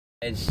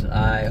Guys,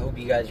 I hope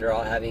you guys are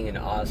all having an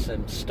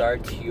awesome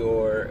start to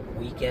your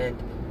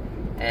weekend,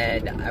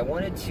 and I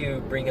wanted to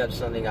bring up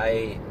something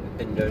I've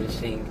been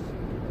noticing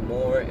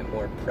more and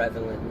more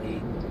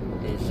prevalently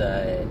is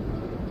the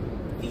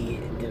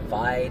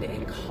divide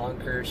and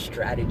conquer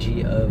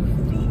strategy of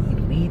the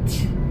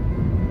elite,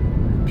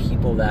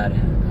 people that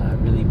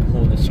really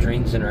pull the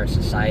strings in our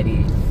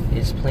society,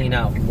 is playing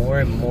out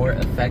more and more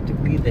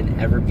effectively than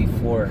ever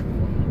before,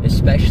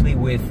 especially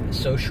with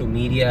social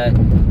media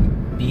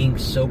being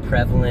so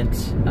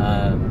prevalent.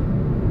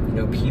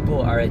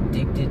 People are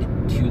addicted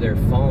to their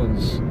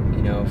phones,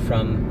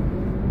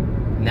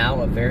 from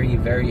now a very,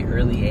 very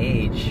early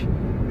age,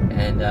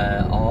 and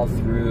all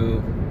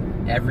through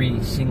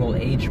every single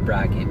age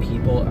bracket,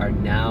 people are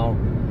now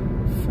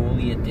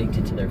fully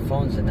addicted to their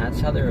phones, and that's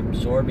how they're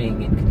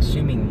absorbing and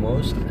consuming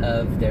most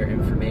of their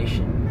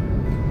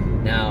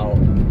information. Now,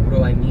 what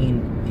do I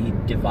mean, the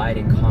divide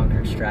and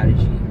conquer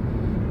strategy?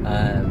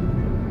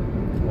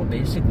 Well,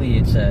 basically,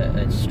 it's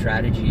a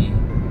strategy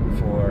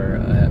for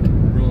a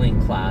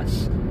ruling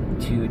class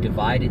to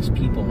divide its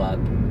people up,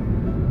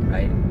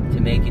 right? To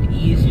make it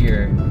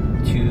easier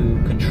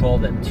to control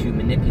them, to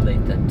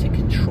manipulate them, to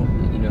control,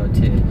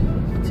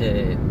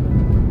 to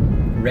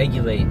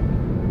regulate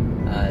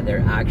their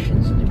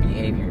actions and their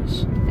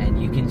behaviors.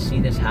 And you can see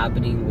this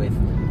happening with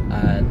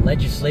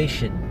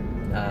legislation,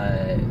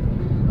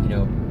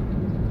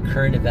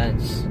 current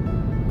events.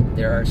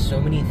 There are so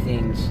many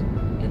things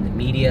in the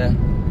media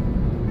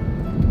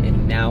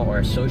and now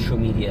our social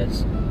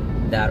medias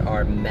that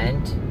are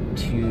meant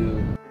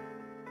to